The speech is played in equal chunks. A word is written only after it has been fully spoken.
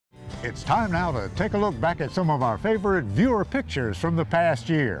It's time now to take a look back at some of our favorite viewer pictures from the past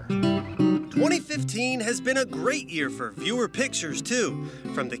year. 2015 has been a great year for viewer pictures, too.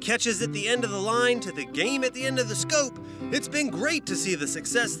 From the catches at the end of the line to the game at the end of the scope, it's been great to see the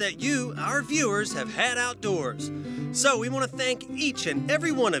success that you, our viewers, have had outdoors. So we want to thank each and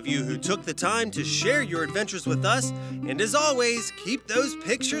every one of you who took the time to share your adventures with us. And as always, keep those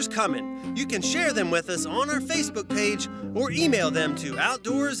pictures coming. You can share them with us on our Facebook page or email them to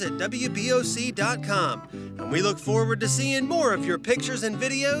outdoors@wboc.com. And we look forward to seeing more of your pictures and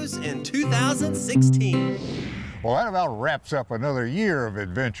videos in 2016. Well, that about wraps up another year of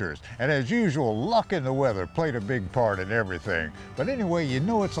adventures. And as usual, luck and the weather played a big part in everything. But anyway, you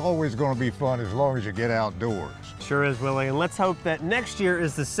know it's always going to be fun as long as you get outdoors. Sure is, Willie. And let's hope that next year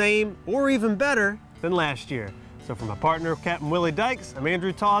is the same or even better than last year. So from my partner, Captain Willie Dykes, I'm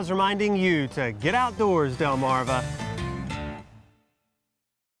Andrew Taws reminding you to get outdoors, Delmarva.